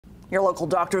Your local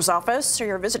doctor's office or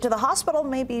your visit to the hospital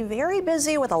may be very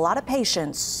busy with a lot of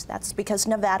patients. That's because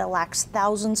Nevada lacks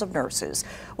thousands of nurses.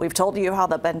 We've told you how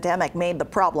the pandemic made the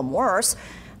problem worse.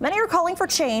 Many are calling for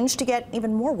change to get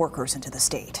even more workers into the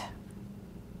state.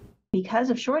 Because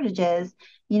of shortages,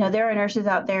 there are nurses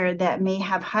out there that may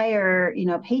have higher,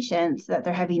 patients that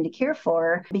they're having to care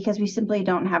for because we simply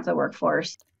don't have the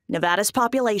workforce. Nevada's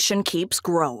population keeps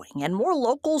growing, and more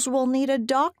locals will need a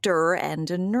doctor and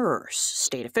a nurse.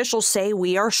 State officials say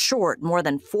we are short more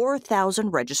than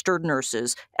 4,000 registered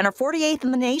nurses and are 48th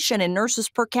in the nation in nurses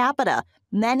per capita.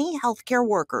 Many healthcare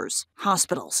workers,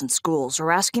 hospitals, and schools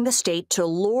are asking the state to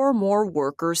lure more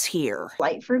workers here.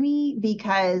 Light for me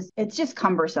because it's just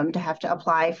cumbersome to have to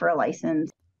apply for a license.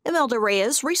 Imelda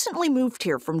Reyes recently moved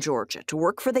here from Georgia to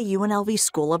work for the UNLV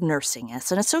School of Nursing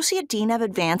as an Associate Dean of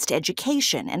Advanced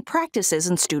Education and practices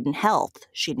in student health.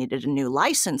 She needed a new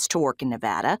license to work in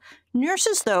Nevada.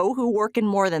 Nurses, though, who work in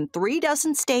more than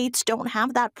 36 states don't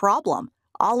have that problem.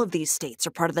 All of these states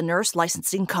are part of the Nurse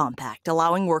Licensing Compact,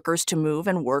 allowing workers to move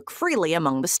and work freely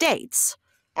among the states.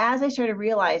 As I started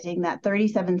realizing that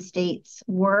 37 states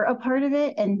were a part of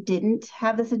it and didn't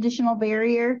have this additional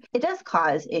barrier, it does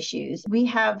cause issues. We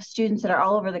have students that are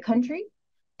all over the country,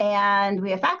 and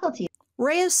we have faculty.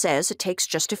 Reyes says it takes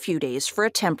just a few days for a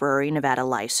temporary Nevada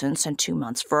license and 2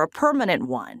 months for a permanent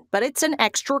one, but it's an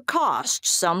extra cost.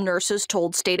 Some nurses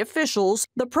told state officials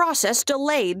the process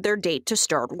delayed their date to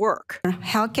start work.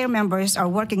 Healthcare members are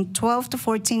working 12 to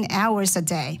 14 hours a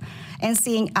day and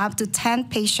seeing up to 10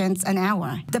 patients an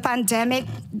hour. The pandemic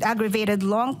aggravated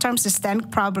long-term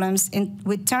systemic problems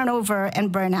with turnover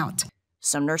and burnout.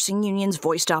 Some nursing unions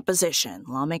voiced opposition.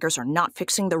 Lawmakers are not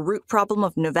fixing the root problem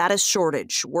of Nevada's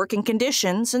shortage, working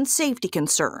conditions, and safety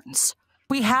concerns.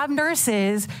 We have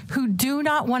nurses who do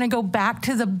not want to go back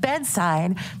to the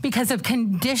bedside because of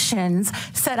conditions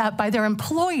set up by their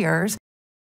employers.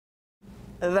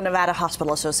 The Nevada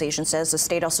Hospital Association says the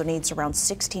state also needs around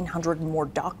 1,600 more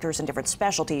doctors in different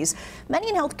specialties. Many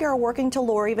in healthcare are working to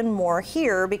lure even more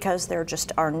here because there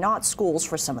just are not schools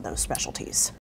for some of those specialties.